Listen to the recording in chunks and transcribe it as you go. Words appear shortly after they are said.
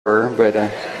but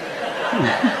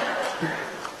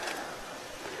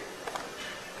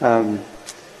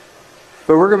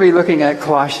we're going to be looking at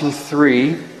Colossians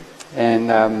 3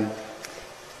 and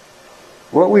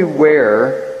what we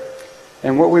wear,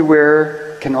 and what we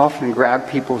wear can often grab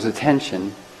people's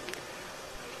attention.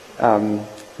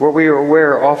 What we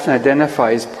wear often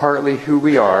identifies partly who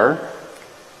we are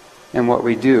and what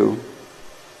we do.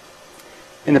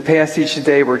 In the passage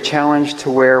today, we're challenged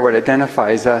to wear what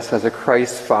identifies us as a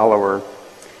Christ follower.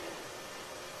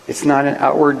 It's not an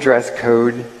outward dress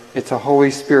code. It's a Holy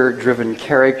Spirit-driven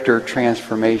character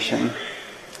transformation.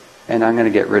 And I'm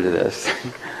going to get rid of this.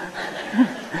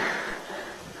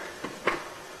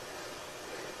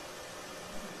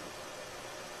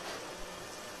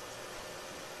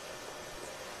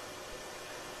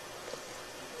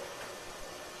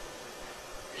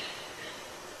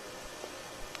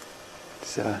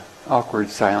 It's awkward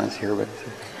silence here, but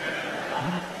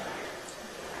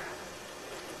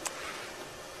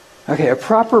okay, a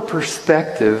proper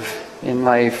perspective in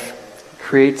life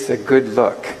creates a good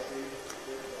look.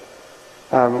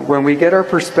 When we get our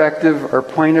perspective, our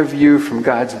point of view from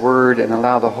God's Word and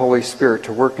allow the Holy Spirit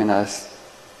to work in us,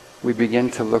 we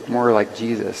begin to look more like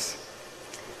Jesus.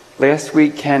 Last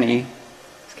week, Kenny,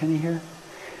 is Kenny here?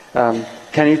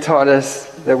 Kenny taught us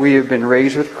that we have been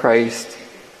raised with Christ.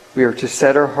 We are to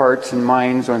set our hearts and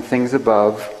minds on things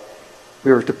above.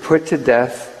 We are to put to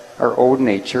death our old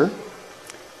nature.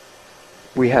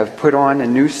 We have put on a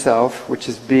new self, which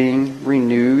is being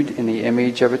renewed in the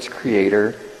image of its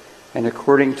Creator. And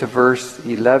according to verse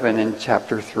 11 in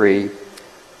chapter 3,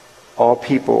 all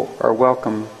people are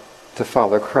welcome to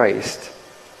follow Christ.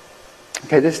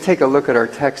 Okay, let's take a look at our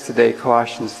text today,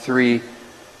 Colossians 3,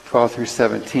 12 through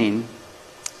 17.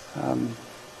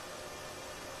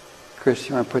 Chris,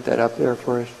 you want to put that up there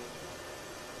for us?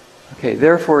 Okay,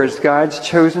 therefore, as God's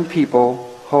chosen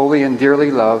people, holy and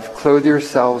dearly loved, clothe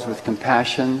yourselves with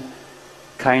compassion,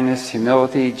 kindness,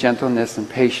 humility, gentleness, and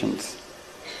patience.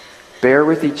 Bear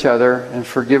with each other and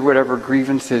forgive whatever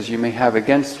grievances you may have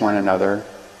against one another.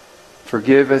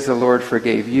 Forgive as the Lord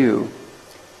forgave you.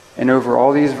 And over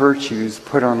all these virtues,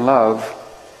 put on love,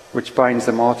 which binds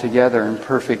them all together in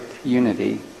perfect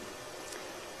unity.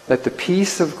 Let the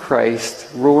peace of Christ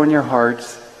rule in your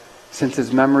hearts, since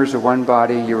as members of one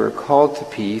body you are called to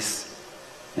peace,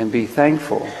 and be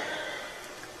thankful.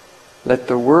 Let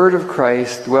the word of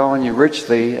Christ dwell in you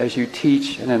richly as you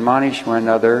teach and admonish one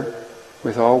another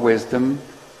with all wisdom,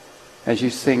 as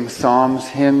you sing psalms,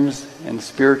 hymns, and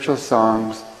spiritual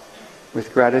songs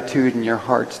with gratitude in your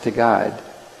hearts to God.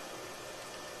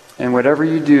 And whatever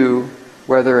you do,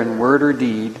 whether in word or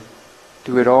deed,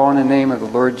 do it all in the name of the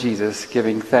Lord Jesus,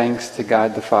 giving thanks to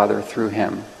God the Father through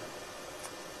him.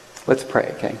 Let's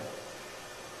pray, okay?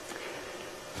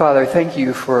 Father, thank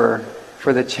you for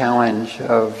the challenge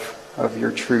of your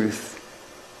truth.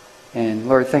 And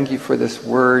Lord, thank you for this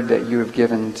word that you have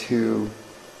given to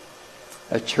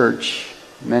a church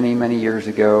many, many years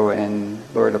ago, and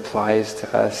Lord, applies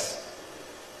to us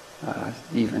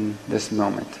even this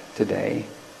moment today.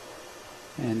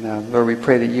 And Lord, we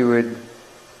pray that you would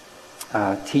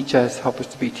teach us, help us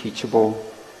to be teachable.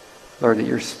 Lord, that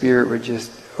your Spirit would just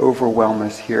overwhelm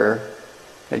us here,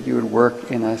 that you would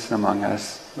work in us and among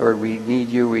us. Lord, we need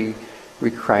you. We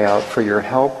cry out for your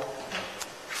help,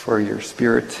 for your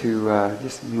Spirit to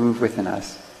just move within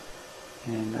us.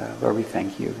 And Lord, we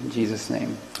thank you. In Jesus'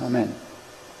 name, amen.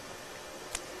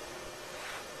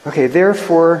 Okay,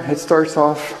 therefore, it starts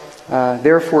off,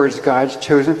 therefore is God's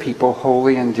chosen people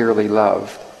holy and dearly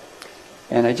loved.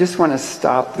 And I just want to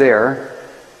stop there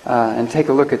and take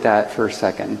a look at that for a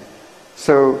second.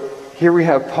 So here we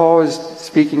have Paul is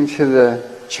speaking to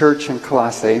the church in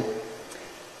Colossae.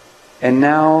 And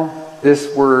now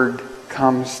this word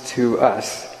comes to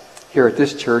us here at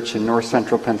this church in north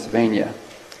central Pennsylvania.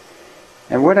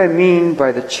 And what I mean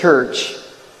by the church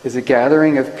is a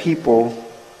gathering of people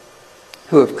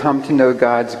who have come to know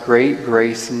God's great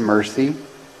grace and mercy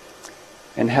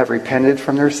and have repented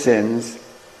from their sins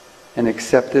and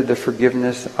accepted the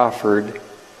forgiveness offered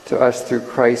to us through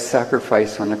Christ's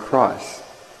sacrifice on the cross.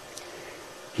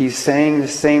 He's saying the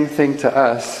same thing to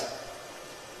us.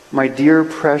 My dear,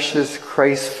 precious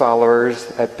Christ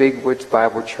followers at Big Woods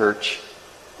Bible Church,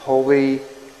 holy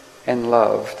and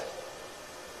loved.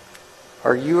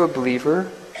 Are you a believer?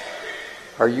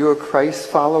 Are you a Christ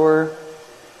follower?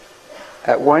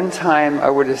 At one time, I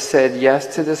would have said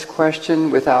yes to this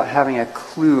question without having a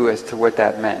clue as to what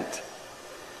that meant.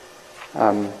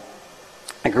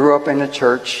 I grew up in the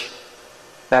church.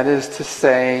 That is to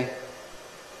say,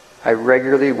 I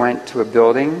regularly went to a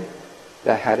building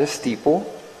that had a steeple,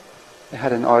 it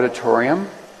had an auditorium,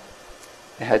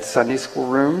 It had Sunday school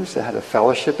rooms, it had a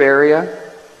fellowship area,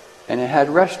 and it had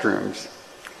restrooms.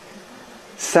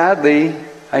 Sadly,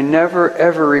 I never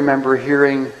ever remember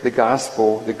hearing the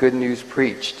gospel, the good news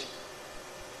preached.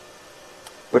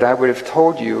 But I would have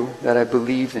told you that I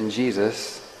believed in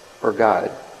Jesus or God.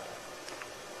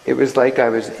 It was like I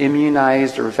was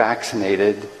immunized or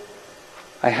vaccinated.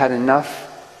 I had enough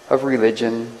of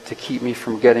religion to keep me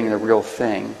from getting the real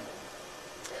thing.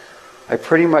 I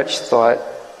pretty much thought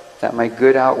that my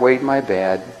good outweighed my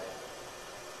bad,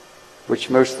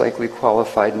 which most likely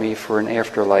qualified me for an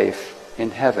afterlife in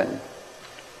heaven.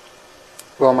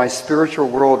 Well, my spiritual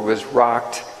world was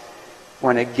rocked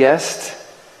when a guest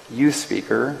youth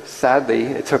speaker, sadly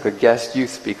it took a guest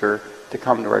youth speaker to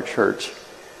come to our church,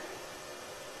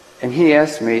 and he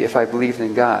asked me if I believed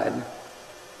in God.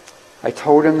 I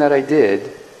told him that I did,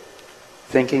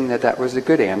 thinking that that was a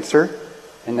good answer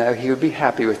and that he would be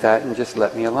happy with that and just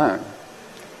let me alone.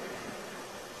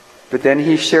 But then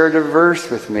he shared a verse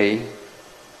with me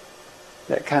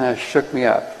that kind of shook me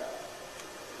up.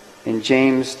 In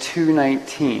James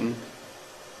 2:19,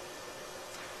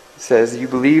 it says, "You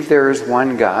believe there is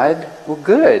one God? Well,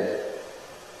 good.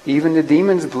 Even the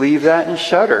demons believe that and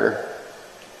shudder."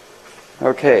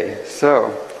 Okay,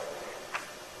 so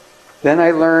then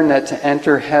I learned that to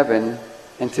enter heaven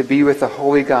and to be with the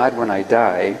holy God when I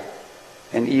die,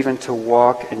 and even to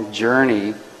walk and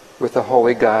journey with the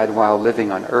holy God while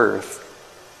living on earth,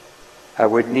 I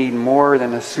would need more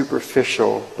than a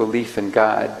superficial belief in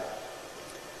God.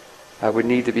 I would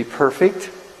need to be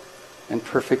perfect and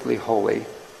perfectly holy.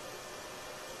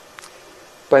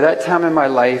 By that time in my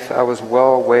life, I was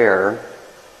well aware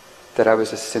that I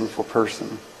was a sinful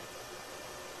person.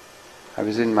 I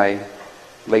was in my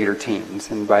later teens,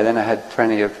 and by then I had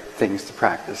plenty of things to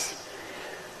practice.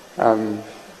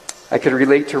 I could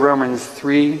relate to Romans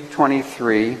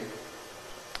 3:23,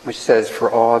 which says,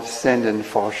 "For all have sinned and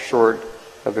fall short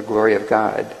of the glory of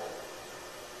God."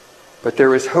 But there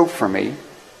was hope for me.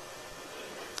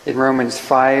 In Romans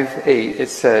 5:8 it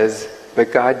says,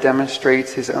 "But God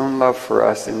demonstrates his own love for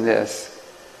us in this: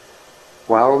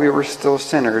 while we were still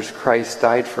sinners, Christ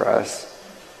died for us."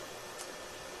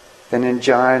 Then in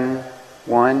John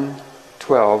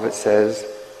 1:12 it says,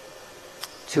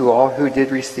 "To all who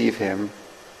did receive him,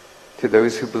 to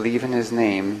those who believe in his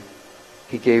name,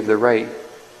 he gave the right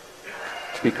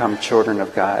to become children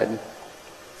of God."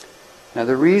 Now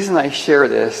the reason I share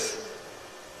this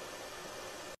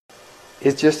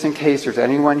is just in case there's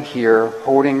anyone here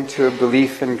holding to a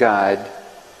belief in God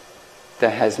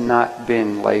that has not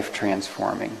been life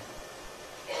transforming.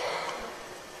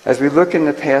 As we look in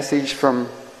the passage from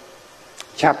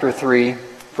chapter 3,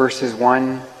 verses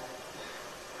 1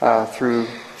 through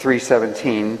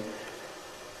 3:17,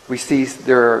 we see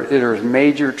there's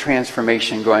major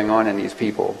transformation going on in these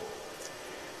people.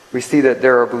 We see that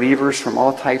there are believers from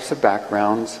all types of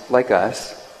backgrounds, like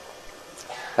us.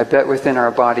 I bet within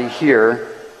our body here,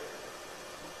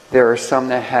 there are some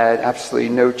that had absolutely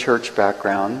no church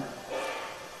background.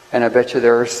 And I bet you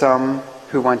there are some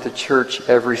who went to church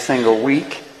every single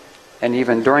week, and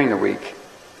even during the week.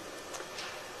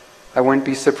 I wouldn't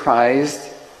be surprised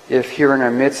if here in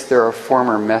our midst there are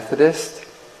former Methodist,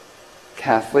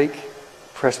 Catholic,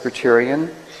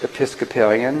 Presbyterian,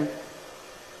 Episcopalian,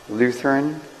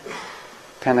 Lutheran,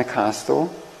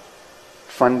 Pentecostal,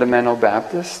 Fundamental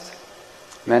Baptist,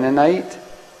 Mennonite,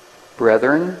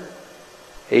 Brethren,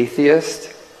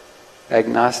 Atheist,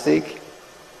 Agnostic,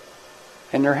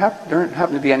 and there don't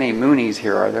happen to be any Moonies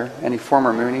here, are there? Any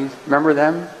former Moonies? Remember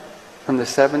them from the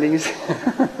 70s?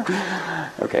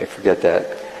 Okay, forget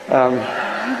that.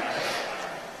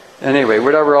 Anyway,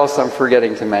 whatever else I'm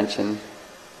forgetting to mention.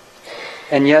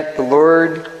 And yet the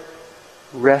Lord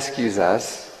rescues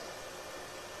us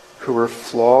who are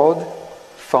flawed,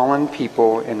 fallen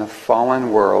people in a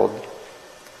fallen world,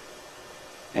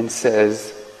 and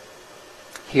says,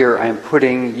 "Here I am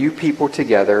putting you people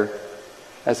together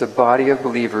as a body of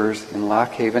believers in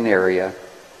Lock Haven area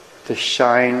to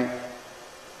shine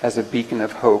as a beacon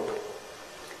of hope."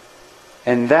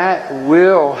 And that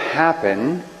will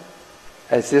happen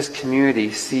as this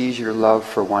community sees your love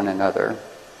for one another.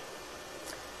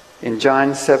 In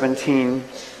John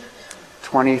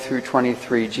 17:20 through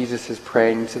 23, Jesus is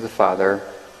praying to the Father,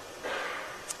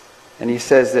 and he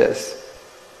says this: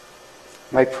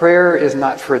 "My prayer is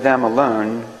not for them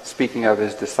alone," speaking of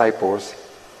his disciples.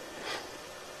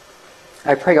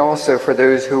 "I pray also for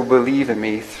those who believe in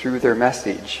me through their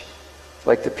message,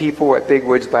 like the people at Big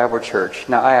Woods Bible Church."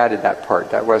 Now, I added that part.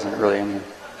 That wasn't in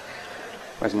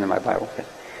my Bible.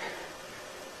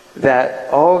 "That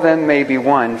all of them may be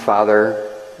one, Father,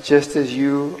 just as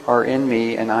you are in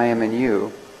me and I am in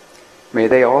you. may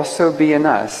they also be in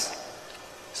us,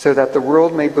 so that the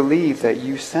world may believe that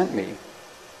you sent me.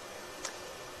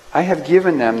 I have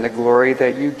given them the glory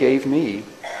that you gave me,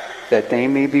 that they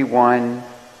may be one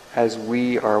as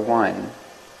we are one.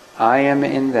 I am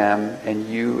in them and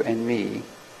you and me.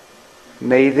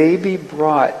 May they be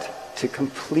brought to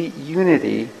complete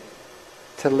unity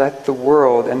to let the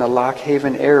world and the Lock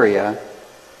Haven area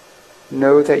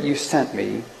know that you sent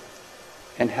me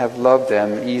and have loved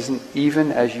them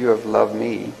even as you have loved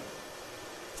me.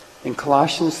 In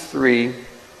Colossians 3,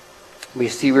 we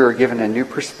see we were given a new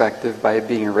perspective by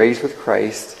being raised with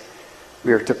Christ.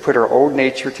 We are to put our old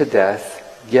nature to death,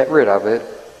 get rid of it.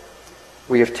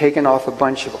 We have taken off a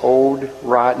bunch of old,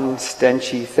 rotten,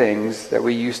 stenchy things that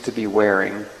we used to be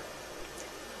wearing.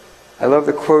 I love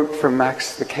the quote from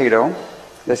Max Lucado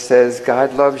that says,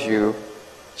 God loves you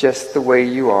just the way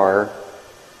you are,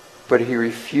 but he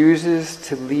refuses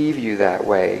to leave you that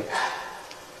way.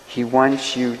 He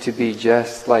wants you to be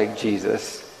just like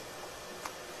Jesus.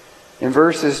 In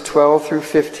verses 12 through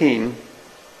 15,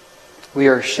 we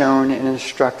are shown and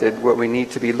instructed what we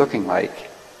need to be looking like,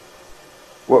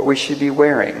 what we should be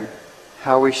wearing,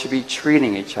 how we should be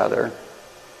treating each other.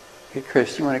 Hey,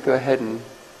 Chris, you want to go ahead and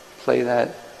play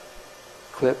that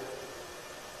clip?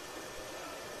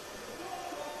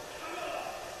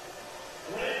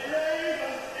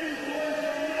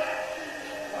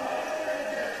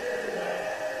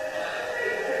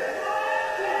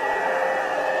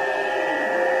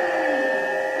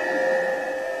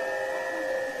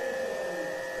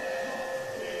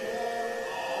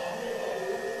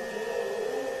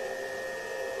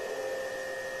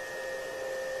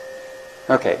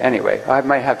 Okay, anyway, I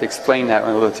might have to explain that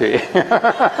one a little to you.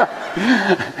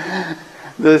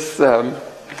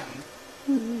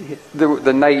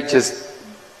 The knight just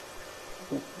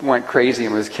went crazy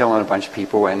and was killing a bunch of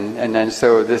people, and then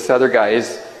so this other guy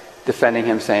is defending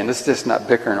him, saying, let's just not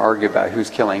bicker and argue about who's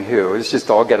killing who. Let's just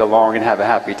all get along and have a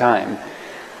happy time.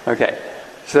 Okay,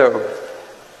 so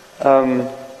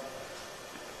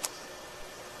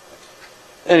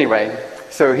anyway,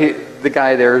 so the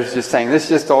guy there is just saying, let's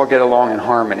just all get along in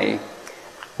harmony.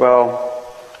 Well,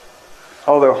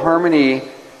 although harmony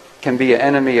can be an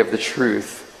enemy of the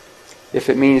truth, if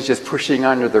it means just pushing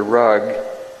under the rug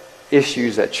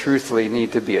issues that truthfully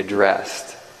need to be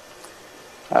addressed.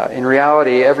 In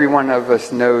reality, every one of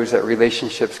us knows that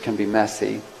relationships can be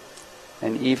messy,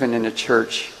 and even in a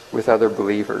church with other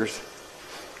believers.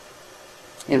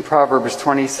 In Proverbs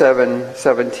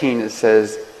 27:17 it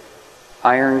says,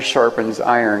 iron sharpens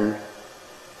iron,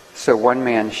 so one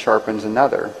man sharpens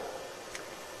another.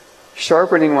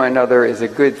 Sharpening one another is a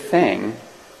good thing,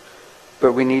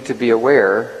 but we need to be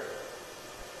aware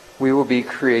we will be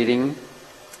creating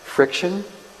friction,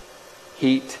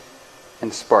 heat,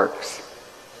 and sparks.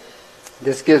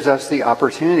 This gives us the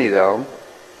opportunity, though,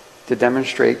 to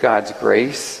demonstrate God's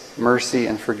grace, mercy,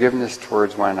 and forgiveness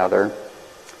towards one another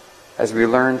as we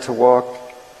learn to walk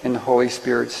in the Holy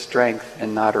Spirit's strength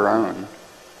and not our own.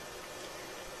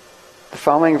 The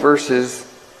following verses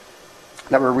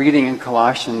that we're reading in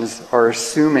Colossians are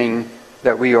assuming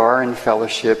that we are in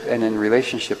fellowship and in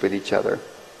relationship with each other.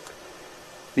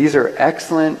 These are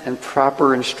excellent and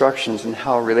proper instructions in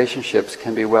how relationships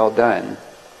can be well done.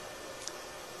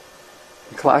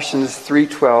 In Colossians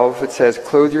 3:12 it says,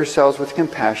 clothe yourselves with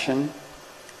compassion,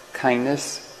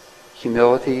 kindness,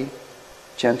 humility,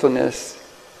 gentleness,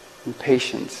 and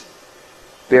patience.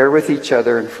 Bear with each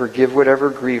other and forgive whatever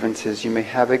grievances you may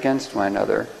have against one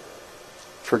another.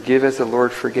 Forgive as the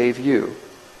Lord forgave you.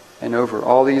 And over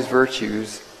all these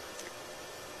virtues,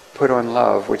 put on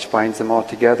love, which binds them all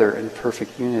together in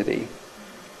perfect unity.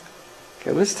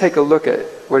 Okay, let's take a look at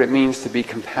what it means to be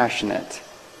compassionate.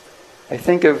 I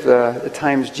think of the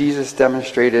times Jesus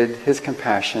demonstrated his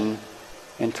compassion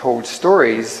and told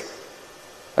stories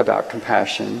about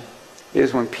compassion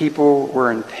is when people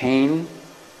were in pain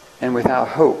and without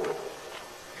hope.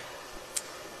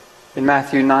 In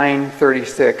Matthew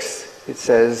 9:36, it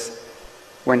says,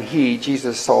 when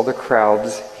Jesus saw the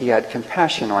crowds, he had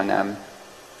compassion on them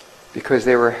because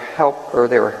they were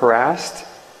harassed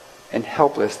and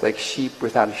helpless like sheep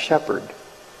without a shepherd.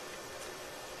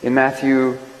 In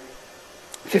Matthew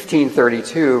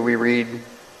 15:32, we read,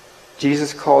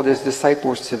 Jesus called his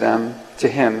disciples to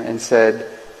him and said,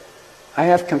 I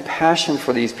have compassion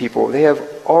for these people. They have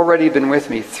already been with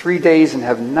me 3 days and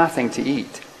have nothing to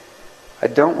eat. I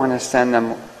don't want to send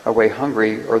them away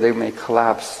hungry, or they may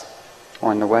collapse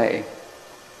on the way.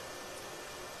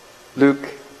 Luke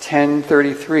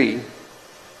 10:33.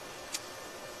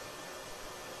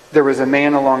 There was a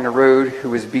man along the road who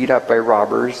was beat up by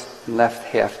robbers and left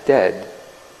half dead.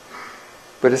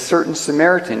 But a certain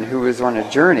Samaritan who was on a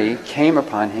journey came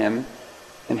upon him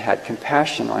and had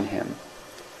compassion on him.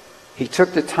 He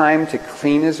took the time to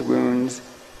clean his wounds,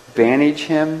 bandage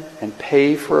him, and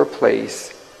pay for a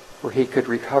place where he could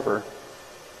recover.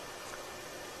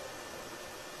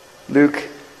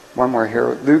 One more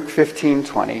here. Luke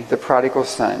 15:20, the prodigal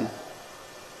son.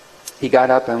 He got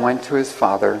up and went to his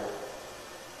father.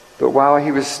 But while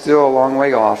he was still a long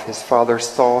way off, his father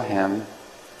saw him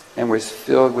and was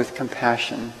filled with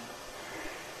compassion.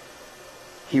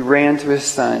 He ran to his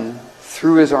son,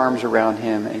 threw his arms around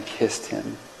him, and kissed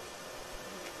him.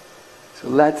 So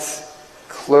let's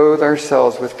clothe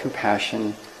ourselves with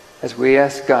compassion as we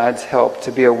ask God's help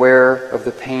to be aware of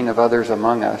the pain of others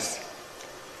among us.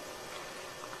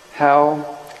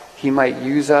 How he might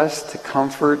use us to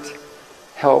comfort,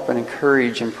 help, and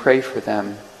encourage and pray for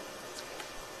them.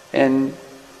 And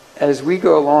as we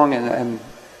go along and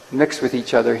mix with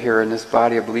each other here in this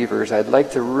body of believers, I'd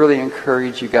like to really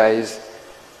encourage you guys,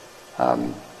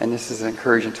 and this is an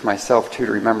encouragement to myself too,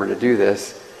 to remember to do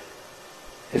this.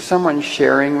 If someone's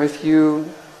sharing with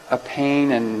you a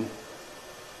pain and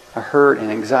a hurt and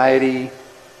anxiety,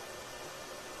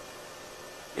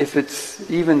 if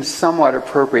it's even somewhat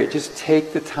appropriate, just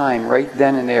take the time right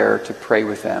then and there to pray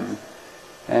with them.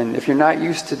 And if you're not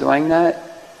used to doing that,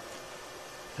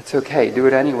 it's okay. Do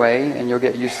it anyway, and you'll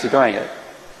get used to doing it.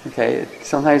 Okay?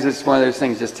 Sometimes it's one of those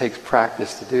things that just takes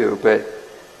practice to do, but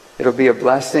it'll be a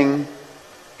blessing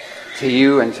to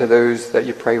you and to those that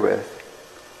you pray with.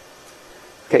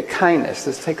 Okay, kindness.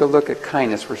 Let's take a look at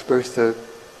kindness. We're supposed to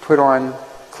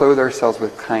clothe ourselves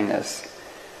with kindness.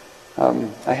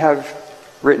 I have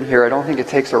written here, I don't think it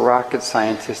takes a rocket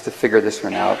scientist to figure this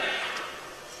one out.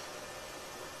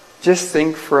 Just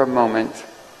think for a moment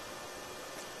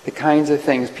the kinds of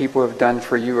things people have done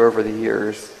for you over the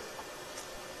years.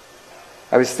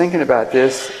 I was thinking about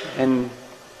this, and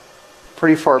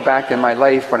pretty far back in my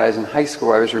life when I was in high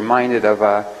school, I was reminded of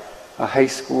a high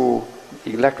school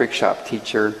electric shop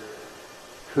teacher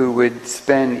who would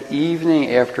spend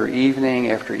evening after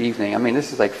evening after evening, I mean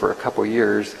this is like for a couple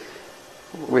years,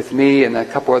 with me and a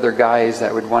couple other guys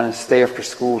that would want to stay after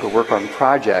school to work on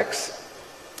projects.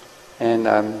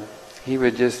 And he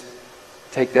would just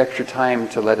take the extra time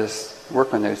to let us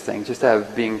work on those things, just out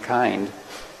of being kind.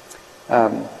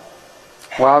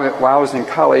 While I was in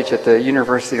college at the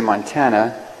University of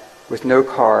Montana, with no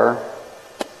car,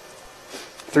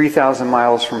 3,000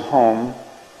 miles from home,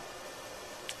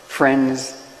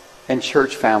 friends and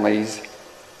church families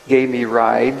gave me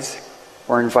rides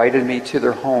or invited me to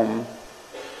their home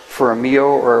for a meal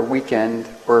or a weekend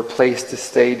or a place to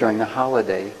stay during the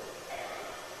holiday.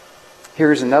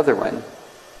 Here's another one.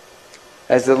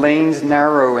 As the lanes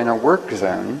narrow in a work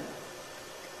zone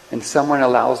and someone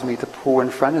allows me to pull in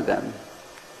front of them.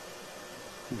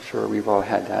 I'm sure we've all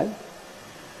had that.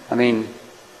 I mean,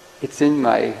 it's in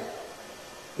my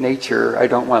nature. I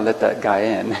don't want to let that guy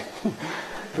in.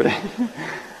 But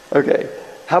okay,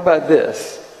 how about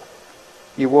this?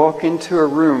 You walk into a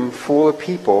room full of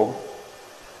people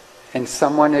and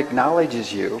someone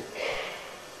acknowledges you.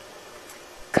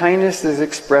 Kindness is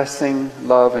expressing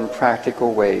love in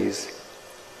practical ways,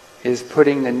 is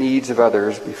putting the needs of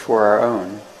others before our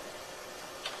own.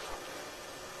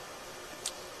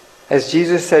 As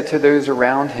Jesus said to those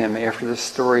around him after the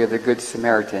story of the Good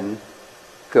Samaritan,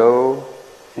 go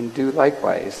and do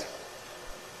likewise.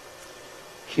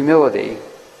 Humility.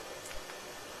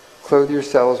 Clothe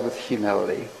yourselves with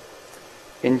humility.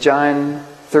 In John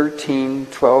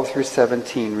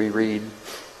 13:12-17 we read,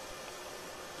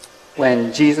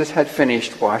 when Jesus had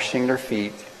finished washing their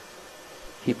feet,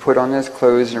 he put on his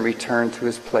clothes and returned to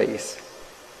his place.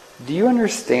 Do you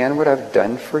understand what I've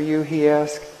done for you? He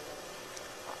asked.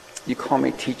 You call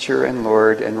me teacher and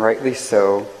Lord, and rightly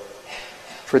so,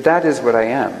 for that is what I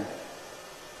am.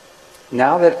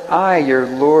 Now that I, your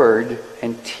Lord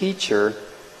and teacher,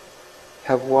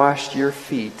 have washed your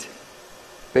feet,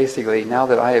 basically, now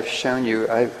that I have shown you,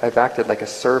 I've acted like a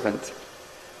servant.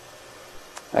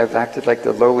 I've acted like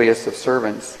the lowliest of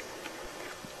servants.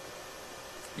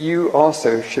 You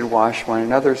also should wash one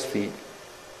another's feet.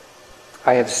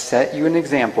 I have set you an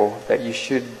example that you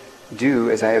should do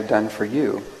as I have done for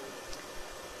you.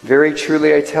 Very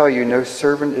truly I tell you, no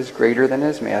servant is greater than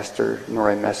his master, nor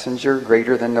a messenger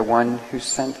greater than the one who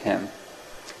sent him.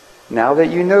 Now that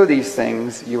you know these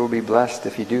things, you will be blessed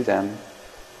if you do them.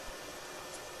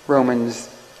 Romans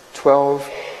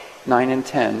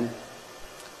 12:9-10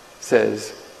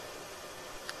 says,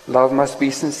 love must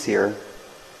be sincere.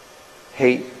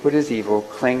 Hate what is evil.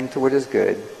 Cling to what is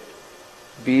good.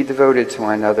 Be devoted to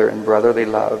one another in brotherly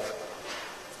love.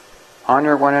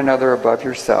 Honor one another above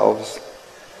yourselves.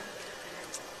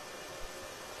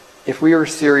 If we are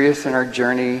serious in our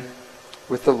journey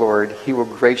with the Lord, He will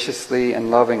graciously and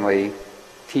lovingly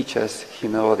teach us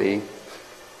humility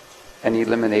and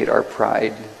eliminate our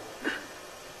pride.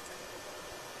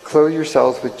 Clothe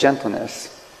yourselves with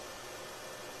gentleness.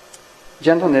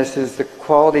 Gentleness is the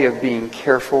quality of being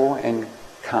careful and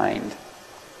kind.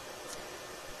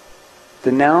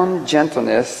 The noun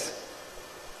gentleness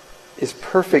is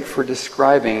perfect for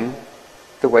describing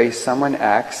the way someone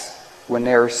acts when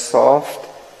they are soft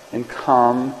and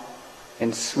calm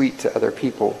and sweet to other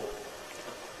people.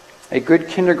 A good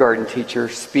kindergarten teacher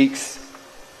speaks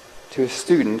to his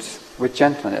students with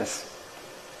gentleness.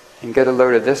 And get a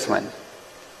load of this one.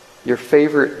 Your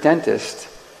favorite dentist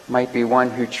might be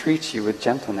one who treats you with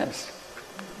gentleness.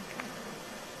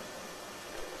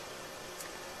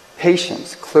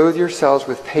 Patience. Clothe yourselves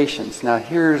with patience. Now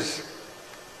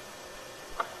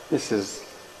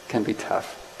can be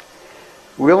tough.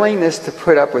 Willingness to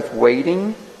put up with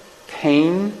waiting,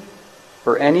 pain,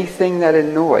 or anything that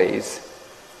annoys,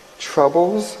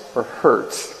 troubles, or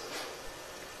hurts.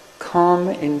 Calm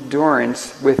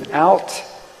endurance without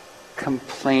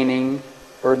complaining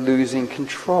or losing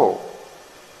control.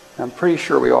 I'm pretty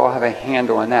sure we all have a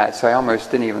handle on that, so I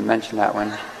almost didn't even mention that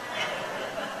one.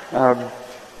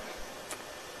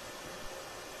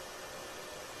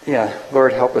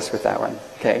 Lord help us with that one.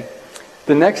 Okay.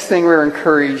 The next thing we're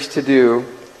encouraged to do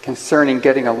concerning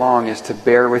getting along is to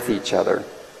bear with each other.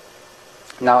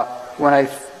 Now, when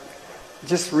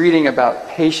just reading about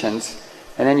patience,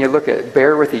 and then you look at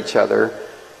bear with each other,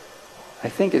 I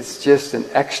think it's just an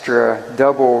extra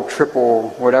double, triple,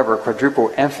 whatever,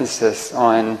 quadruple emphasis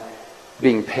on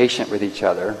being patient with each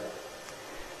other.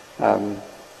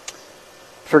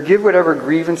 Forgive whatever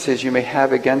grievances you may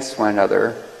have against one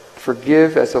another.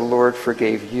 Forgive as the Lord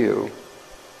forgave you.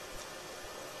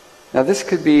 Now this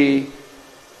could be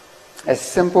as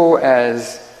simple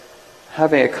as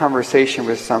having a conversation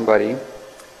with somebody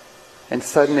and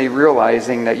suddenly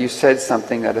realizing that you said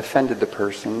something that offended the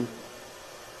person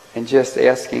and just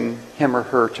asking him or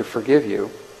her to forgive you.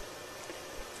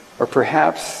 Or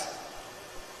perhaps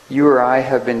you or I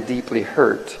have been deeply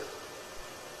hurt.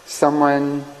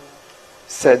 Someone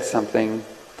said something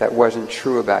that wasn't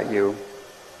true about you.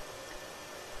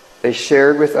 They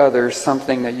shared with others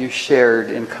something that you shared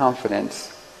in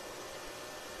confidence.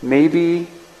 Maybe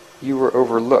you were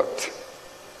overlooked.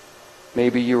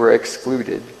 Maybe you were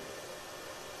excluded.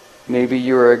 Maybe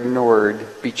you were ignored,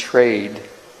 betrayed.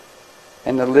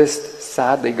 And the list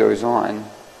sadly goes on.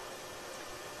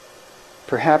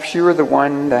 Perhaps you are the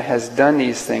one that has done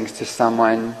these things to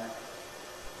someone,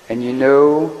 and you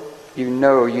know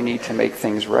you need to make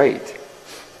things right.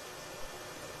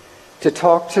 To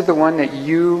talk to the one that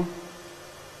you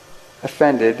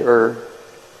offended,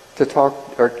 to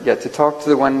talk to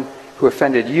the one who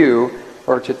offended you,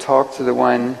 or to talk to the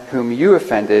one whom you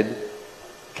offended,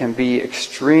 can be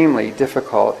extremely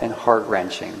difficult and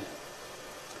heart-wrenching.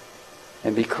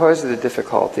 And because of the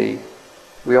difficulty,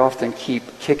 we often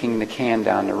keep kicking the can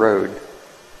down the road.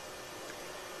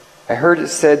 I heard it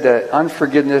said that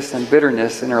unforgiveness and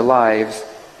bitterness in our lives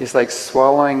is like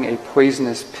swallowing a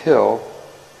poisonous pill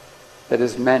that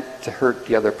is meant to hurt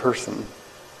the other person.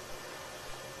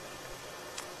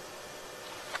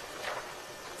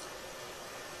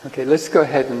 Okay, let's go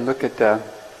ahead and look at the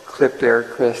clip there,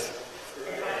 Chris.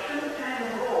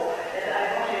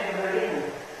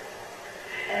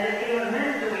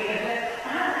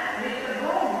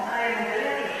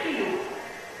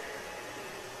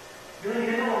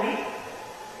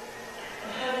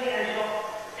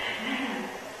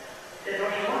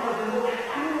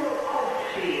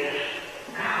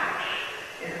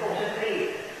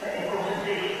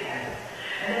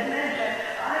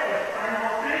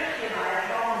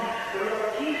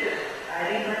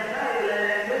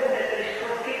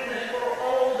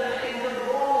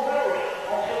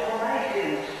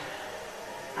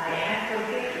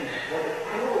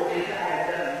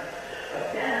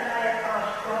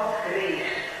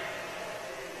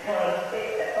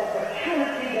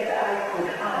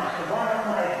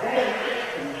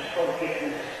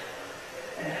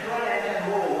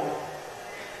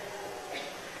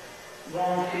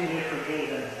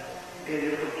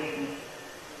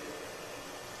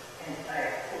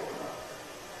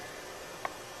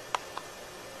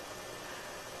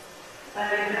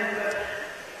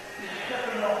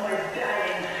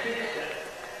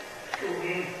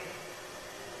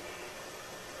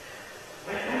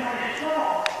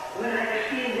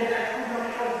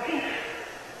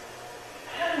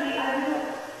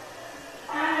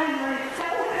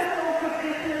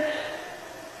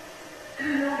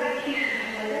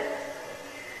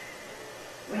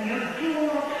 When you do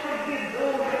not forgive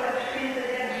those who have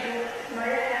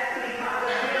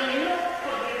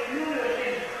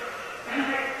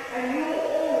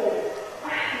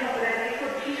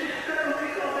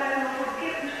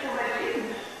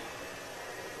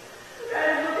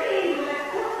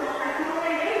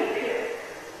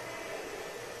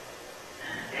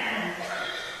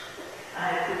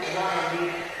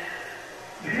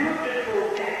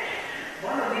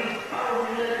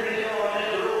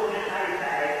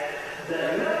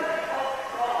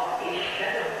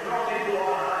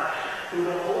through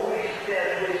the Holy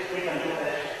Spirit who is given to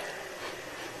us.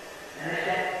 And I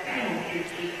said, thank you,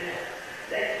 Jesus,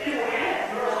 that you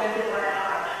have brought into my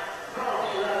heart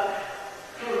God's love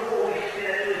through the Holy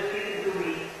Spirit who is given to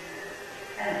me.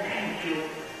 And thank you,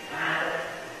 Father,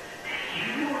 that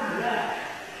your love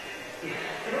is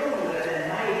stronger than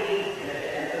my hatred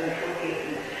and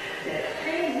unforgiveness. That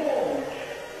same moment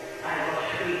I was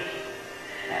free.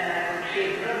 And I could say,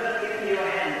 brother, give me your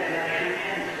hand, and I shook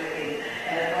hands with him.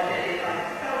 And it was as if I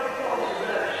felt God's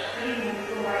blood streaming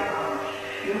through my arms.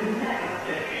 You never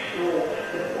touch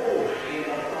the bullshit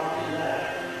of God's love.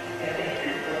 That is to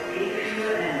forgive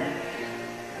your enemies.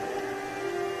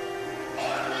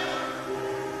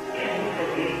 Can you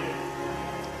forgive?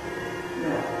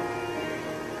 No.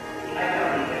 I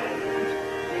don't either.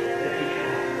 But he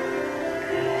can.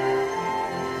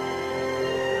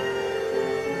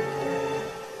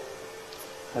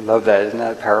 I love that. Isn't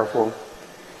that powerful?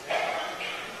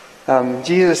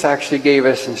 Jesus actually gave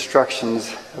us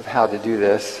instructions of how to do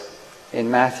this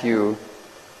in Matthew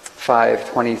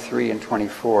 5:23 and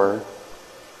 24.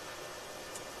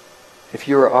 If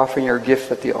you are offering your gift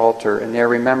at the altar and there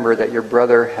remember that your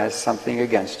brother has something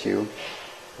against you,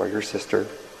 or your sister,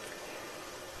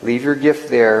 leave your gift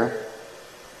there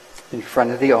in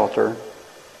front of the altar.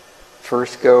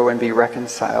 First go and be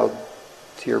reconciled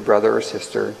to your brother or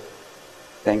sister,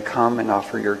 then come and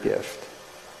offer your gift.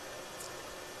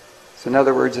 So in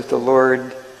other words, if the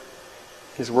Lord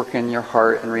is working in your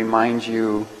heart and reminds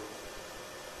you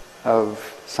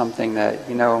of something that,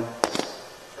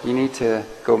 you need to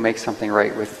go make something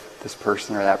right with this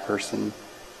person or that person,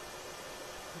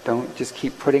 don't just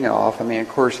keep putting it off. Of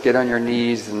course, get on your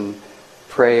knees and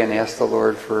pray and ask the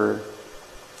Lord for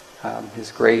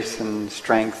His grace and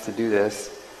strength to do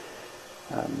this.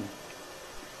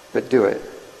 But do it.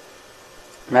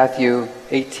 Matthew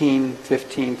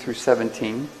 18:15 through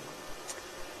 17.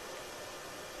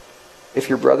 If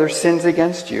your brother sins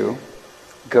against you,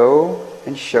 go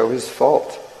and show his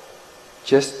fault,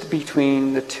 just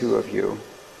between the two of you.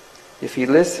 If he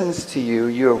listens to you,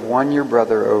 you have won your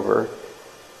brother over.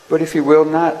 But if he will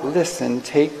not listen,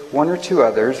 take one or two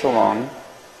others along,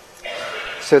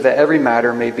 so that every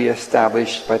matter may be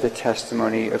established by the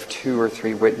testimony of 2 or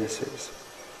 3 witnesses.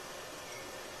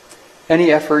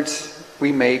 Any efforts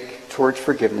we make towards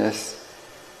forgiveness,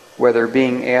 whether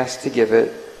being asked to give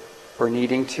it or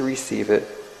needing to receive it,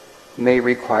 may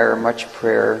require much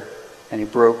prayer and a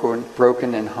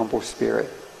broken and humble spirit.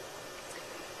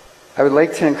 I would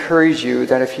like to encourage you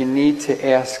that if you need to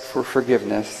ask for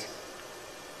forgiveness,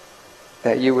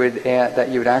 that you would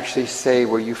actually say,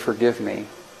 "Will you forgive me?"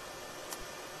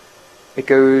 It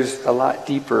goes a lot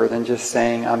deeper than just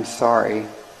saying, "I'm sorry."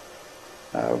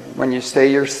 When you say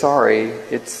you're sorry,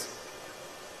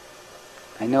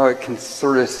 I know it can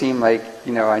sort of seem like,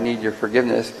 I need your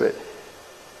forgiveness, but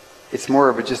it's more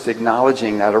of just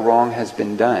acknowledging that a wrong has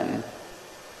been done.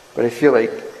 But I feel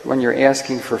like when you're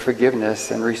asking for forgiveness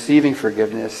and receiving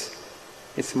forgiveness,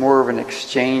 it's more of an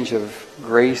exchange of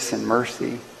grace and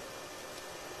mercy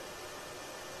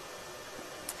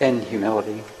and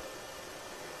humility.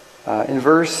 In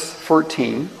verse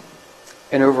 14,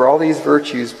 and over all these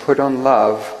virtues put on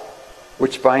love,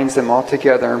 which binds them all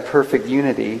together in perfect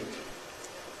unity.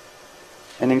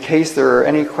 And in case there are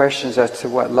any questions as to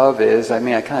what love is, I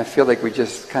kind of feel like we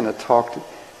just kind of talked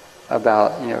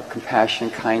about, compassion,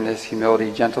 kindness,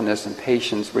 humility, gentleness, and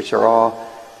patience, which are all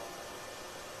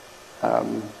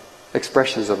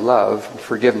expressions of love and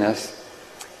forgiveness.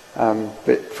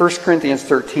 But 1 Corinthians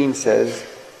 13 says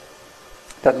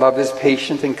that love is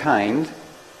patient and kind,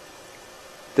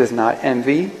 does not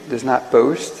envy, does not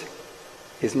boast,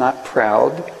 is not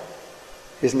proud,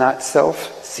 is not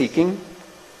self-seeking,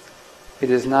 it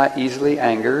is not easily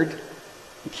angered,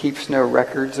 it keeps no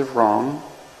records of wrong.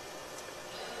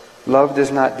 Love does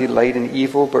not delight in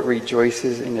evil, but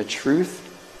rejoices in the truth.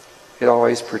 It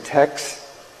always protects,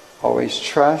 always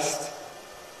trusts,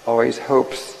 always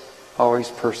hopes, always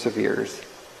perseveres.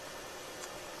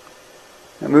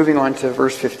 Now moving on to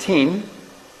verse 15.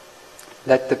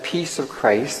 Let the peace of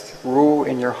Christ rule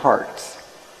in your hearts,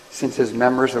 since as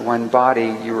members of one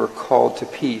body you are called to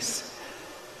peace.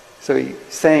 So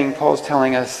Paul's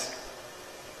telling us,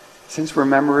 since we're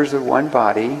members of one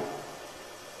body,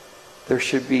 there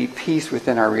should be peace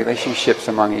within our relationships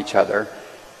among each other.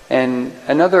 And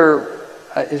another,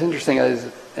 is interesting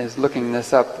as looking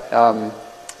this up,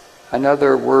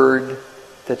 another word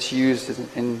that's used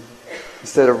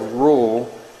instead of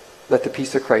rule, let the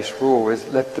peace of Christ rule, is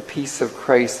let the peace of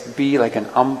Christ be like an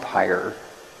umpire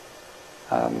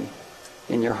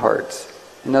in your hearts.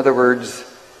 In other words,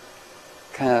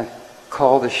 kind of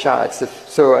call the shots.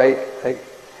 So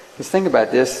Let's think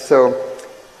about this. So,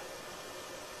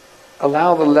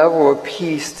 allow the level of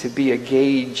peace to be a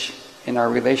gauge in our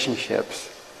relationships.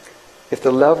 If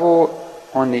the level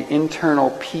on the internal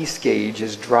peace gauge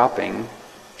is dropping,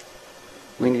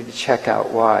 we need to check out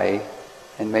why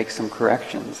and make some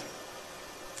corrections.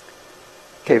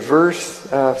 Okay, verse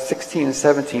 16 and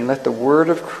 17. Let the word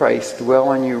of Christ dwell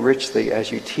on you richly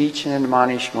as you teach and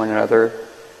admonish one another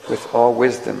with all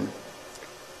wisdom,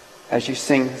 as you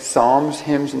sing psalms,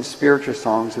 hymns, and spiritual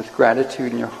songs with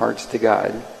gratitude in your hearts to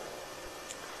God.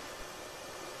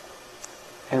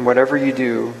 And whatever you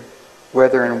do,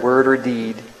 whether in word or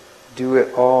deed, do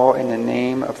it all in the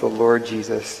name of the Lord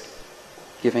Jesus,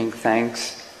 giving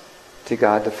thanks to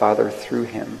God the Father through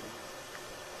him.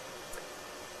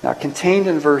 Now, contained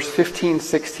in verse 15,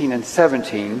 16, and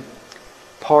 17,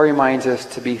 Paul reminds us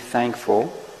to be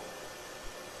thankful,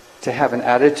 to have an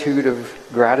attitude of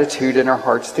gratitude in our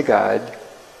hearts to God,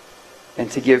 and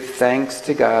to give thanks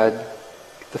to God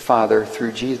the Father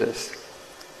through Jesus.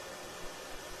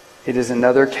 It is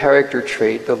another character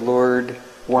trait the Lord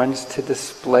wants to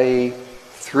display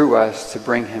through us to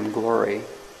bring him glory,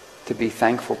 to be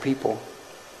thankful people.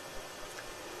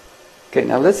 Okay,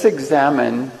 now let's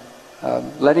examine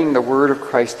letting the word of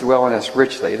Christ dwell in us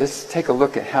richly. Let's take a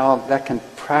look at how that can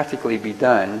practically be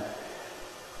done.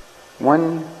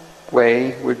 One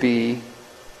way would be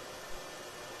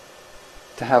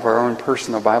to have our own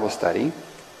personal Bible study,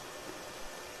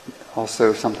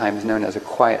 also sometimes known as a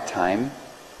quiet time,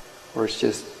 where it's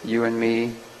just you and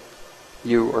me,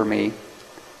 you or me,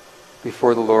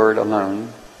 before the Lord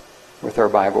alone with our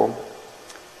Bible.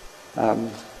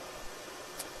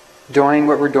 Doing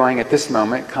what we're doing at this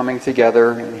moment, coming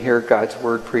together and hear God's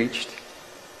word preached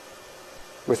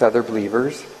with other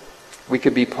believers. We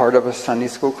could be part of a Sunday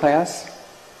school class.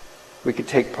 We could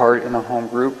take part in a home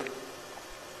group,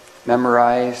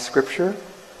 memorize Scripture,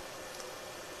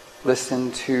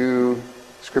 listen to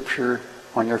Scripture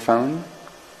on your phone,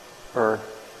 or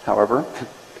however.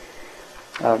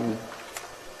 But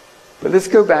let's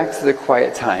go back to the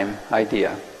quiet time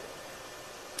idea,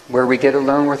 where we get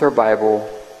alone with our Bible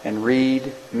and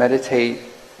read, meditate,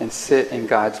 and sit in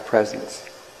God's presence.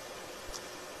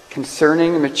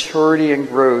 Concerning maturity and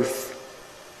growth,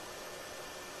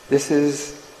 this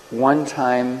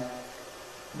time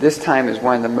is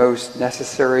one of the most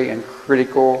necessary and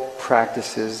critical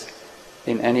practices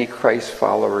in any Christ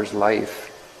follower's life.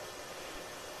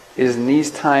 It is in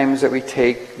these times that we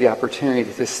take the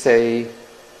opportunity to say,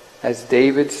 as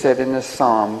David said in the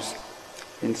Psalms,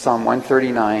 in Psalm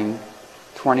 139,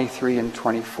 23 and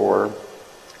 24.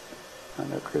 I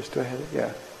know, Chris, do I have it?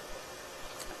 Yeah.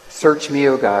 Search me,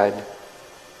 O God,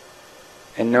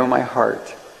 and know my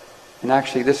heart. And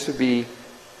actually, this would be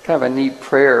kind of a neat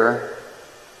prayer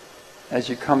as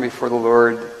you come before the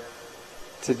Lord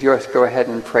to just go ahead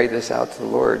and pray this out to the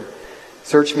Lord.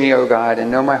 Search me, O God,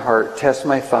 and know my heart. Test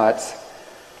my thoughts.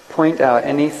 Point out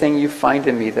anything you find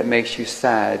in me that makes you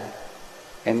sad,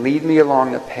 and lead me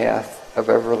along the path of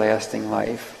everlasting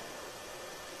life.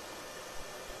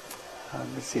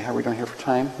 Let's see, how are we doing here for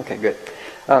time? Okay, good.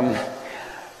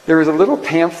 There was a little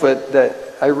pamphlet that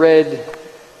I read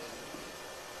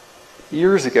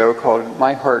years ago called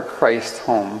My Heart, Christ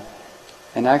Home.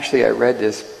 And actually I read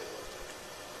this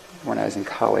when I was in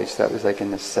college. So that was like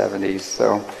in the 70s.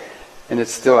 And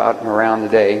it's still out and around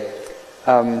today.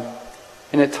 And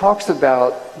it talks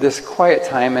about this quiet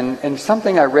time. And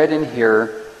something I read in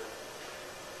here,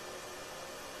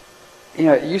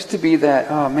 it used to be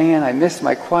that, oh man, I missed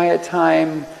my quiet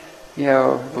time.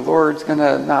 The Lord's going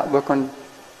to not look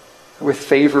with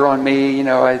favor on me.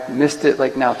 I missed it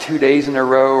like now 2 days in a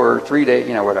row or 3 days,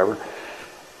 whatever.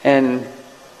 And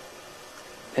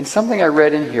something I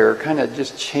read in here kind of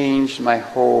just changed my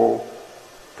whole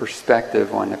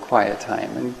perspective on the quiet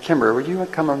time. And Kimber, would you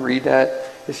come and read that?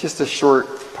 It's just a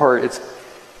short part.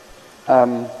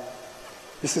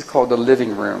 This is called The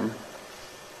Living Room.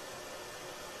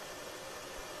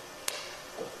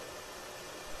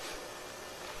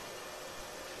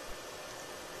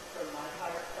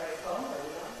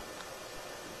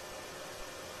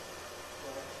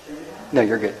 No,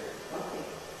 you're good.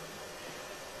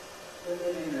 The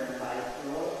Living Room by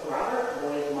Robert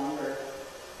Boyd Munger.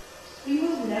 We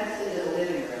moved next into the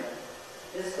living room.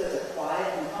 This was a quiet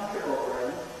and comfortable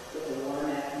room with a warm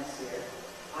atmosphere.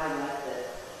 I liked it.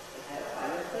 It had a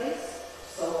fireplace,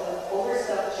 sofa,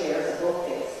 overstuffed chairs, a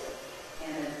bookcase,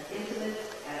 and an intimate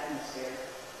atmosphere.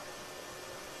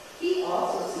 He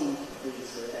also seemed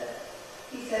pleased with it.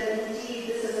 He said, "Indeed,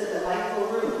 this is a delightful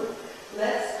room.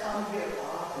 Let's come here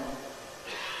often.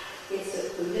 It's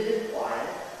secluded and quiet,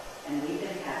 and we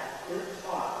can have good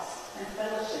talks and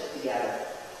fellowship together.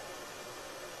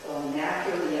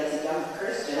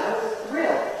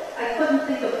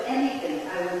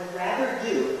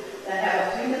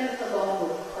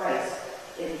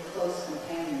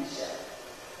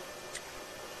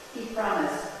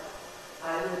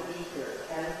 I would be here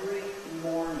every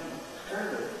morning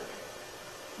early.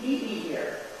 Meet me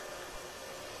here,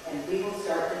 and we will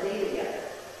start the day together.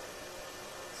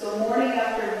 So morning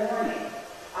after morning,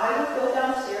 I would go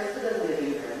downstairs to the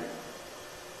living room.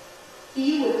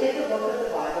 He would take a book of the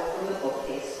Bible from the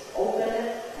bookcase, open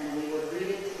it, and we would read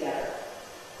it together.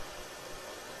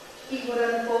 He would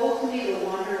unfold to me the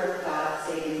wonder of God's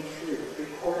saving truth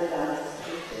recorded on his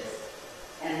pages,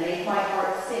 and make my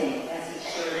heart sing as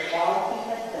he shared all he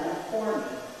had done for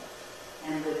me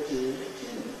and would do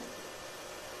to me.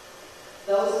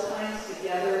 Those times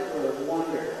together were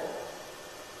wonderful.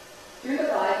 Through the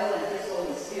Bible and his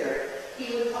Holy Spirit,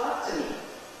 he would talk to me.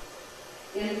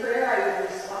 In prayer, I would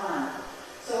respond,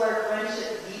 so our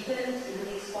friendship deepened in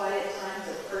these quiet times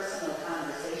of personal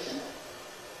conversation.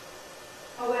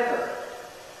 However,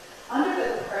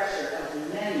 under the pressure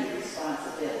of many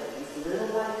responsibilities, little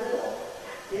by little,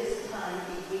 this time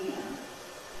began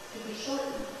to be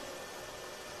shortened.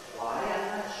 Why,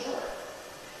 I'm not sure.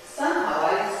 Somehow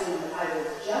I assumed I was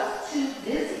just too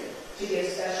busy to give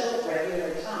special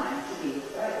regular time to be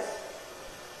with Christ.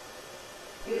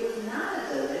 It was not a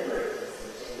deliberate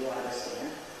decision, you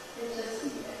understand. It just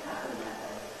seemed to happen that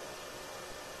way.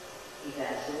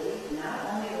 Eventually, not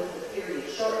only was the period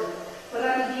shortened, but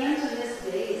I began to miss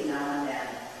days now and then,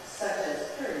 such as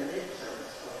her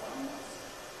midterms for 1 month.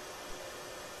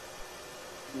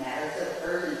 Matters of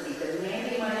urgency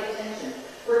demanding my attention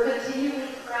were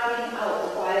continually crowding out the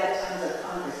quiet times of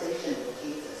conversation with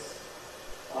Jesus.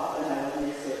 Often I would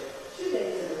miss it 2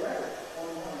 days in a row or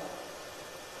more.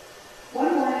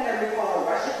 One morning I recall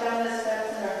rushing down the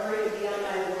steps in a hurry to be on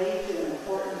my way to an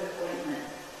important appointment.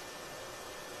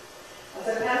 As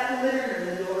I passed the living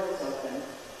room, the door was open.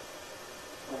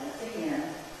 Glancing in,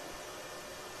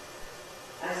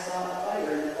 I saw a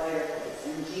fire in the fireplace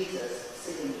and Jesus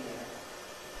sitting there.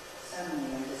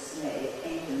 Suddenly, in dismay, it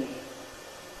came to me.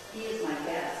 He is my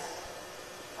guest.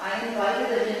 I invited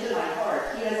him into my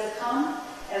heart. He has come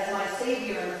as my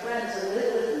Savior and friend to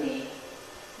live with me.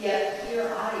 Yet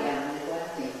here I am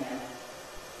neglecting him.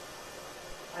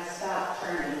 I stopped,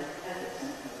 turning,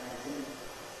 hesitant, and went in.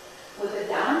 With a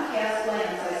downcast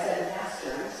glance, I said,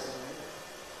 Master, I'm sorry.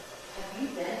 Have you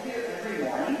been here every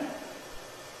morning?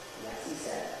 Yes, he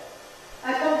said.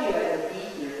 I told you I would be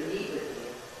here to meet with you.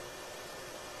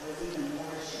 I was even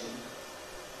more ashamed.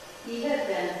 He had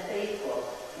been faithful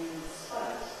in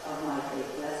spite of my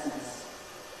faithlessness.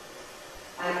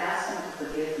 I asked him to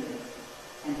forgive me,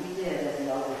 and he did as he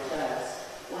always does,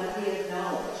 when we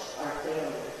acknowledge our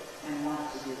failure and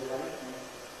want to do the right thing.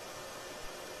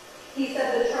 He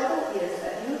said, the trouble is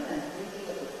that you have been thinking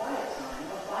of the quiet time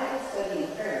of Bible study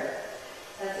and prayer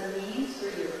as a means for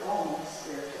your own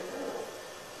spiritual growth.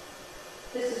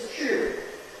 This is true,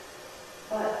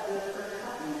 but you have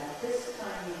forgotten that this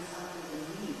time means something to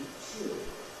me, too.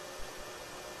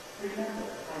 Remember,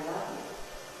 I love you.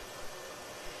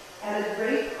 At a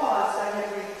great cost, I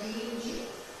have redeemed you.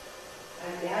 I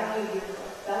value your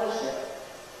fellowship.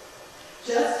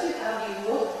 Just to have you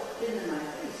look into my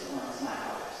face warms my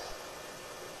heart.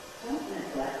 Don't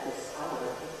neglect this hour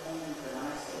if only for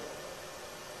my sake.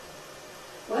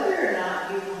 Whether or not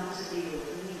you want to be with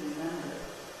me, remember,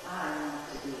 I want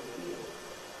to be with you.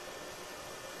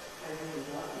 I really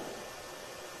love you.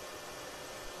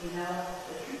 You know,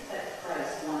 the truth that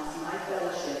Christ wants my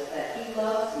fellowship, that he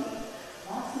loves me,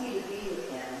 wants me to be with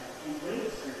him, and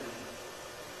waits for me,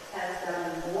 has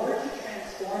done more to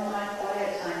transform my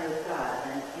quiet time with God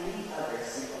than any other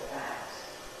single act.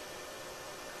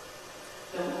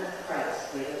 Don't let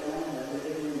Christ wait alone in the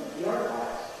living room of your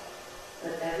heart,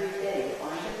 but every day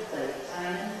find a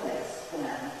time and place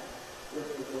when, with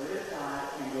the Word of God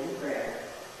and in prayer,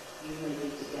 you may be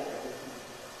together with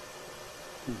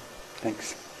him.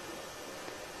 Thanks.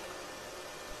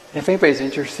 If anybody's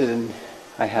interested in,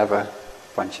 I have a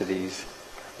bunch of these.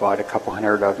 Bought a couple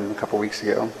hundred of them a couple weeks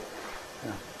ago.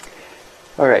 Yeah.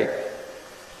 All right.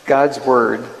 God's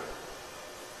Word.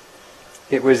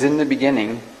 It was in the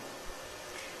beginning.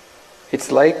 It's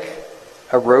like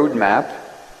a road map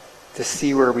to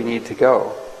see where we need to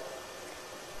go.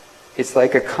 It's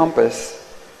like a compass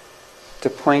to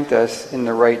point us in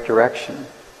the right direction.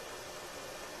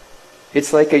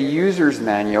 It's like a user's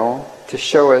manual to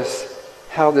show us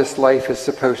how this life is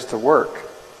supposed to work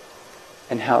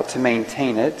and how to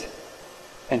maintain it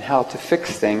and how to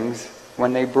fix things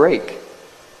when they break.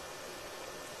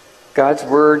 God's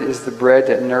Word is the bread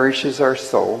that nourishes our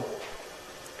soul.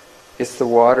 It's the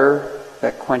water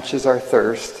that quenches our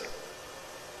thirst.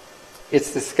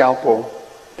 It's the scalpel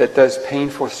that does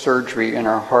painful surgery in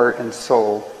our heart and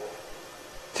soul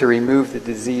to remove the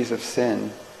disease of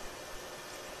sin.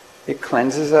 It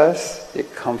cleanses us,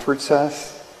 it comforts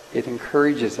us, it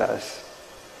encourages us.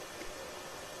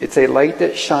 It's a light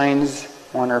that shines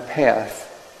on our path.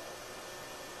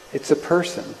 It's a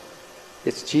person.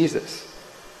 It's Jesus.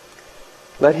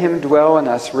 Let him dwell in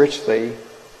us richly,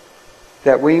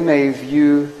 that we may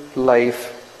view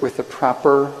life with a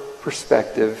proper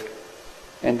perspective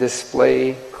and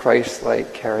display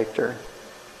Christ-like character.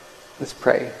 Let's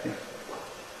pray.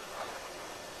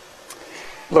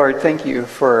 Lord, thank you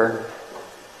for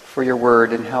your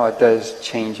word and how it does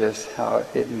change us, how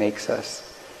it makes us.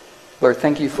 Lord,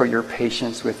 thank you for your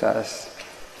patience with us.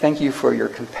 Thank you for your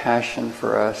compassion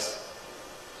for us.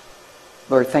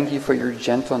 Lord, thank you for your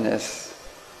gentleness.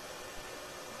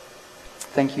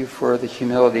 Thank you for the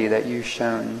humility that you've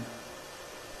shown.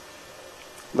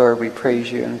 Lord, we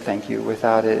praise you and thank you.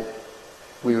 Without it,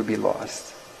 we would be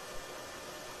lost.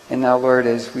 And now, Lord,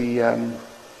 as we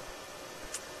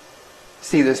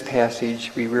see this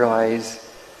passage, we realize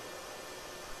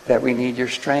that we need your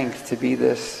strength to be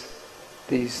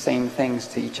these same things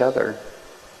to each other.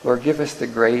 Lord, give us the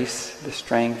grace, the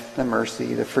strength, the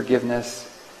mercy, the forgiveness.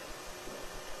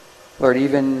 Lord,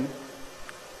 even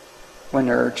when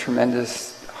there are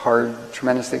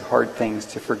tremendously hard things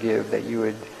to forgive, that you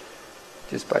would,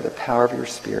 just by the power of your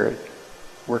Spirit,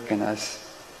 work in us.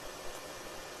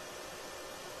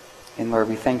 And Lord,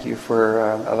 we thank you for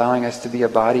allowing us to be a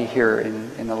body here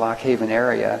in the Lock Haven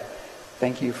area.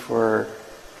 Thank you for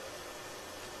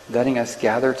letting us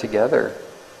gather together.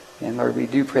 And Lord, we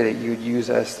do pray that you would use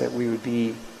us, that we would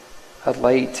be a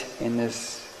light in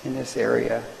this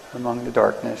area among the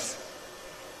darkness.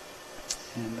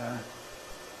 And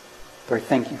Lord,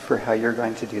 thank you for how you're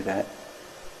going to do that.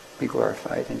 Be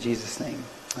glorified. In Jesus' name,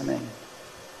 amen.